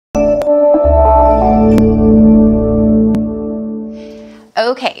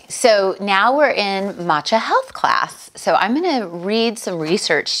Okay, so now we're in matcha health class. So I'm going to read some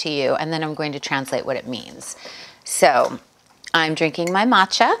research to you, and then I'm going to translate what it means. So I'm drinking my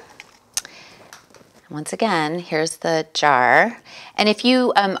matcha. Once again, here's the jar. And if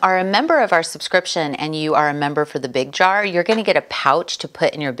you are a member of our subscription and you are a member for the big jar, you're going to get a pouch to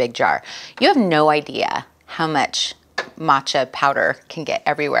put in your big jar. You have no idea how much matcha powder can get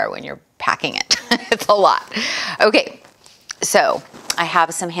everywhere when you're packing it. It's a lot. Okay, so I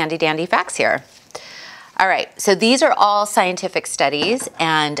have some handy dandy facts here. All right, so these are all scientific studies,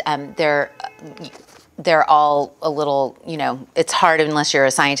 and they're all a little, it's hard unless you're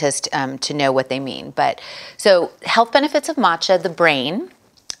a scientist to know what they mean. But so health benefits of matcha, the brain,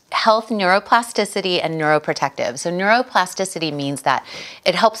 health, neuroplasticity, and neuroprotective. So neuroplasticity means that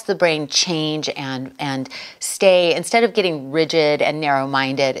it helps the brain change and stay, instead of getting rigid and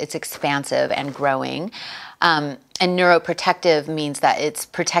narrow-minded, it's expansive and growing. And neuroprotective means that it's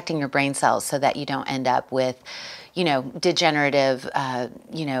protecting your brain cells so that you don't end up with, degenerative,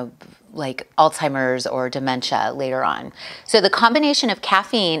 like Alzheimer's or dementia later on. So the combination of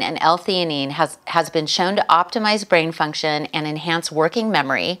caffeine and L-theanine has been shown to optimize brain function and enhance working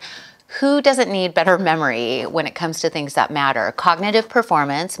memory. Who doesn't need better memory when it comes to things that matter? Cognitive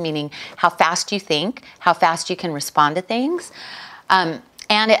performance, meaning how fast you think, how fast you can respond to things.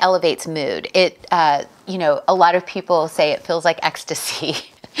 And it elevates mood. A lot of people say it feels like ecstasy.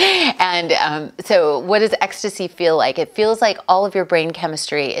 And so what does ecstasy feel like? It feels like all of your brain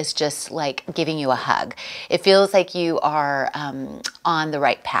chemistry is just like giving you a hug. It feels like you are on the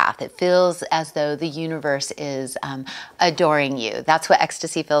right path. It feels as though the universe is adoring you. That's what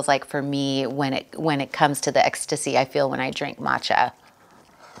ecstasy feels like for me when it comes to the ecstasy I feel when I drink matcha.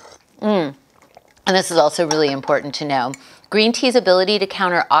 And this is also really important to know. Green tea's ability to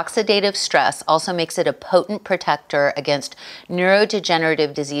counter oxidative stress also makes it a potent protector against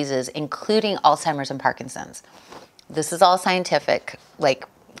neurodegenerative diseases, including Alzheimer's and Parkinson's. This is all scientific, like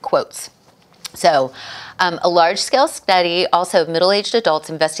quotes. So a large-scale study also of middle-aged adults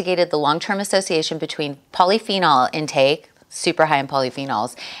investigated the long-term association between polyphenol intake, super high in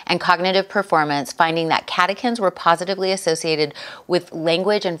polyphenols, and cognitive performance, finding that catechins were positively associated with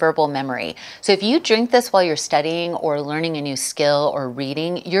language and verbal memory. So if you drink this while you're studying or learning a new skill or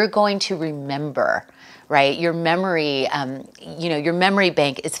reading, you're going to remember, right? Your memory, your memory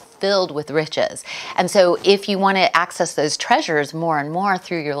bank is filled with riches. And so if you want to access those treasures more and more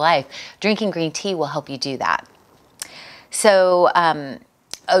through your life, drinking green tea will help you do that. So,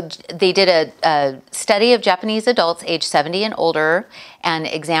 they did a study of Japanese adults aged 70 and older and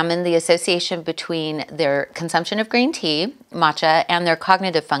examined the association between their consumption of green tea, matcha, and their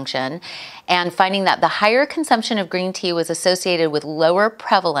cognitive function, and finding that the higher consumption of green tea was associated with lower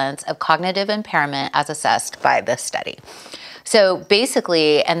prevalence of cognitive impairment as assessed by this study. So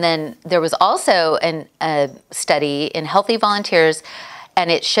basically, and then there was also a study in healthy volunteers,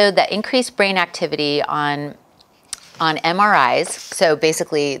 and it showed that increased brain activity on MRIs, so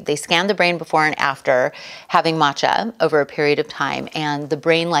basically they scanned the brain before and after having matcha over a period of time, and the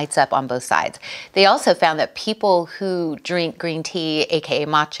brain lights up on both sides. They also found that people who drink green tea, aka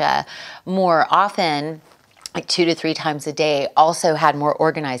matcha, more often, like 2 to 3 times a day, also had more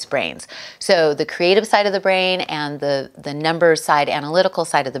organized brains. So the creative side of the brain and the numbers side, analytical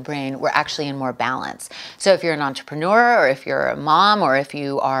side of the brain were actually in more balance. So if you're an entrepreneur, or if you're a mom, or if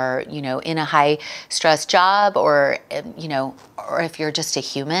you are, in a high stress job, or, or if you're just a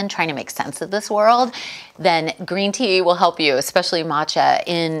human trying to make sense of this world, then green tea will help you, especially matcha,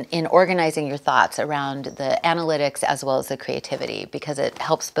 in organizing your thoughts around the analytics as well as the creativity, because it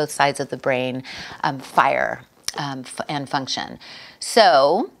helps both sides of the brain fire and function.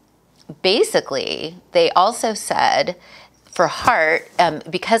 So basically, they also said for heart,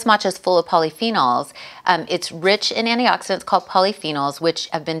 because matcha is full of polyphenols, it's rich in antioxidants called polyphenols, which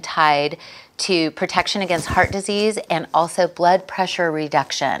have been tied to protection against heart disease and also blood pressure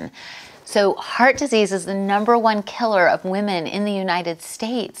reduction. So heart disease is the #1 killer of women in the United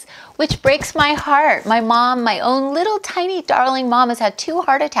States, which breaks my heart. My mom, my own little tiny darling mom, has had 2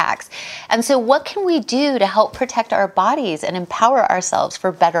 heart attacks. And so what can we do to help protect our bodies and empower ourselves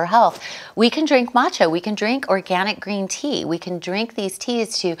for better health? We can drink matcha. We can drink organic green tea. We can drink these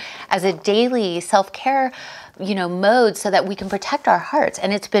teas as a daily self-care mode so that we can protect our hearts.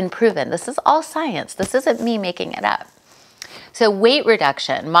 And it's been proven. This is all science. This isn't me making it up. So weight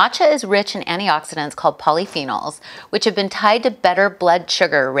reduction. Matcha is rich in antioxidants called polyphenols, which have been tied to better blood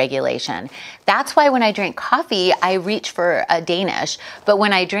sugar regulation. That's why when I drink coffee, I reach for a Danish. But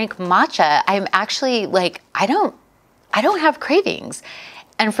when I drink matcha, I'm actually like, I don't have cravings.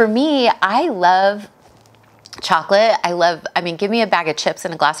 And for me, I love Chocolate, I mean, give me a bag of chips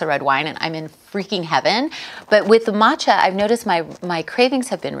and a glass of red wine and I'm in freaking heaven. But with the matcha, I've noticed my cravings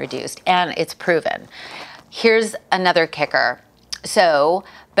have been reduced, and it's proven. Here's another kicker. So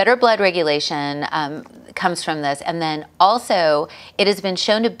better blood regulation comes from this. And then also it has been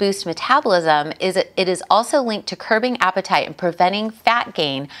shown to boost metabolism. It is also linked to curbing appetite and preventing fat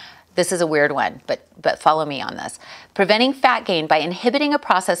gain. This is a weird one, but follow me on this. Preventing fat gain by inhibiting a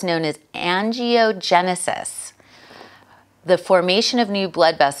process known as angiogenesis, the formation of new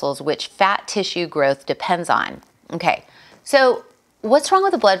blood vessels, which fat tissue growth depends on. Okay, so what's wrong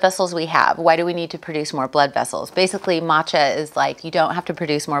with the blood vessels we have? Why do we need to produce more blood vessels? Basically, matcha is like, you don't have to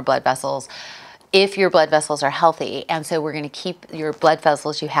produce more blood vessels if your blood vessels are healthy. And so we're going to keep your blood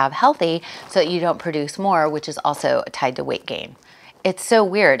vessels you have healthy so that you don't produce more, which is also tied to weight gain. It's so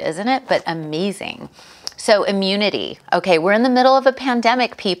weird, isn't it? But amazing. So immunity. Okay, we're in the middle of a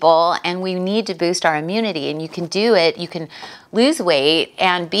pandemic, people, and we need to boost our immunity. And you can do it. You can lose weight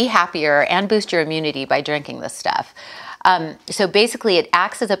and be happier and boost your immunity by drinking this stuff. So basically, it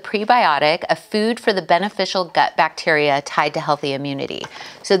acts as a prebiotic, a food for the beneficial gut bacteria tied to healthy immunity.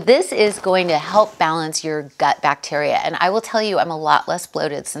 So this is going to help balance your gut bacteria. And I will tell you, I'm a lot less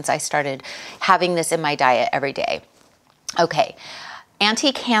bloated since I started having this in my diet every day. Okay.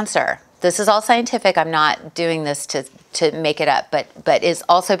 Anti-cancer. This is all scientific. I'm not doing this to make it up, but it's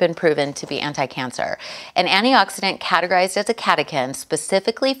also been proven to be anti-cancer. An antioxidant categorized as a catechin,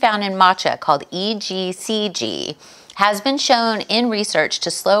 specifically found in matcha, called EGCG, has been shown in research to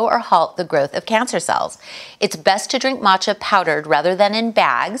slow or halt the growth of cancer cells. It's best to drink matcha powdered rather than in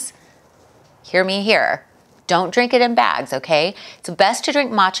bags. Hear me here. Don't drink it in bags, okay? It's best to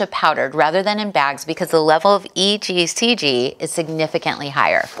drink matcha powdered rather than in bags because the level of EGCG is significantly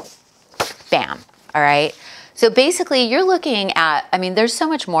higher. Bam, all right? So basically you're looking at, I mean, there's so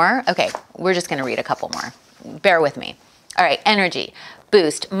much more. Okay, we're just gonna read a couple more. Bear with me. All right, energy.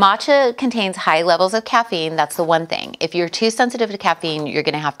 Boost. Matcha contains high levels of caffeine. That's the one thing. If you're too sensitive to caffeine, you're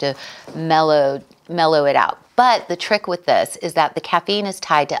gonna have to mellow it out. But the trick with this is that the caffeine is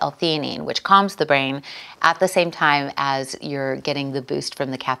tied to L-theanine, which calms the brain at the same time as you're getting the boost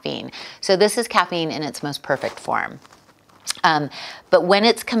from the caffeine. So this is caffeine in its most perfect form. But when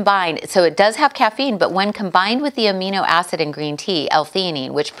it's combined, so it does have caffeine, but when combined with the amino acid in green tea,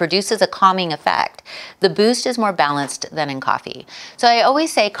 L-theanine, which produces a calming effect, the boost is more balanced than in coffee. So I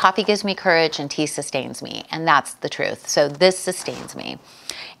always say coffee gives me courage and tea sustains me, and that's the truth. So this sustains me.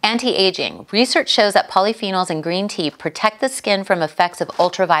 Anti-aging. Research shows that polyphenols in green tea protect the skin from effects of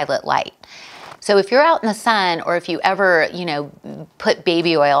ultraviolet light. So if you're out in the sun, or if you ever, put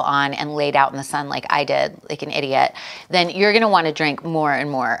baby oil on and laid out in the sun like I did, like an idiot, then you're gonna wanna drink more and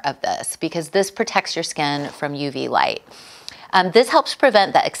more of this because this protects your skin from UV light. This helps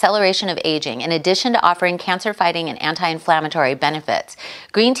prevent the acceleration of aging in addition to offering cancer-fighting and anti-inflammatory benefits.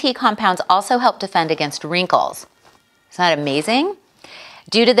 Green tea compounds also help defend against wrinkles. Isn't that amazing?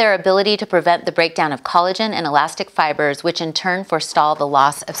 Due to their ability to prevent the breakdown of collagen and elastic fibers, which in turn forestall the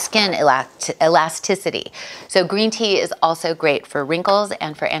loss of skin elasticity. So green tea is also great for wrinkles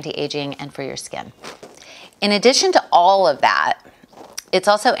and for anti-aging and for your skin. In addition to all of that, it's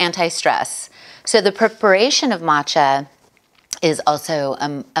also anti-stress. So the preparation of matcha is also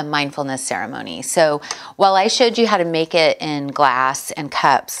a mindfulness ceremony. So while I showed you how to make it in glass and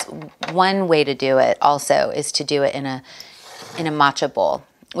cups, one way to do it also is to do it in a matcha bowl,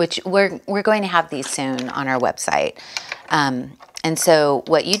 which we're going to have these soon on our website. And so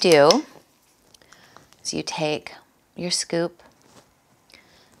what you do is you take your scoop,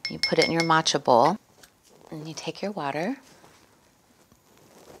 you put it in your matcha bowl, and you take your water.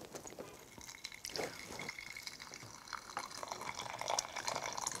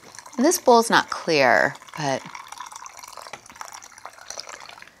 And this bowl's not clear, but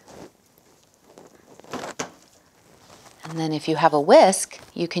and then if you have a whisk,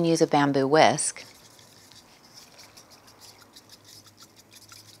 you can use a bamboo whisk.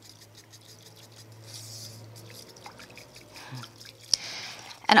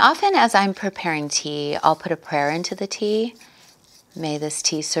 And often as I'm preparing tea, I'll put a prayer into the tea. May this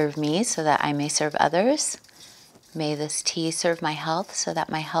tea serve me so that I may serve others. May this tea serve my health so that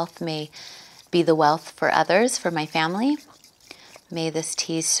my health may be the wealth for others, for my family. May this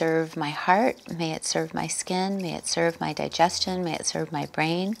tea serve my heart. May it serve my skin. May it serve my digestion. May it serve my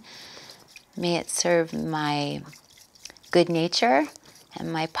brain. May it serve my good nature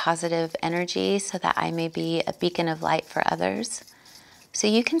and my positive energy so that I may be a beacon of light for others. So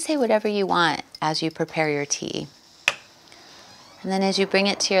you can say whatever you want as you prepare your tea. And then as you bring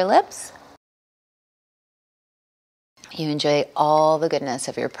it to your lips, you enjoy all the goodness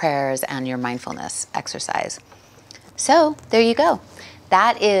of your prayers and your mindfulness exercise. So there you go.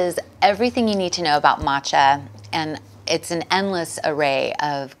 That is everything you need to know about matcha, and it's an endless array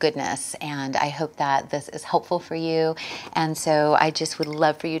of goodness, and I hope that this is helpful for you. And so I just would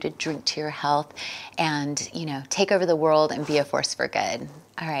love for you to drink to your health and, you know, take over the world and be a force for good.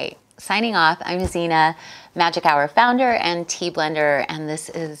 All right, signing off. I'm Zhena, Magic Hour founder and tea blender, and this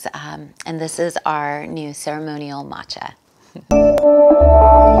is our new ceremonial matcha.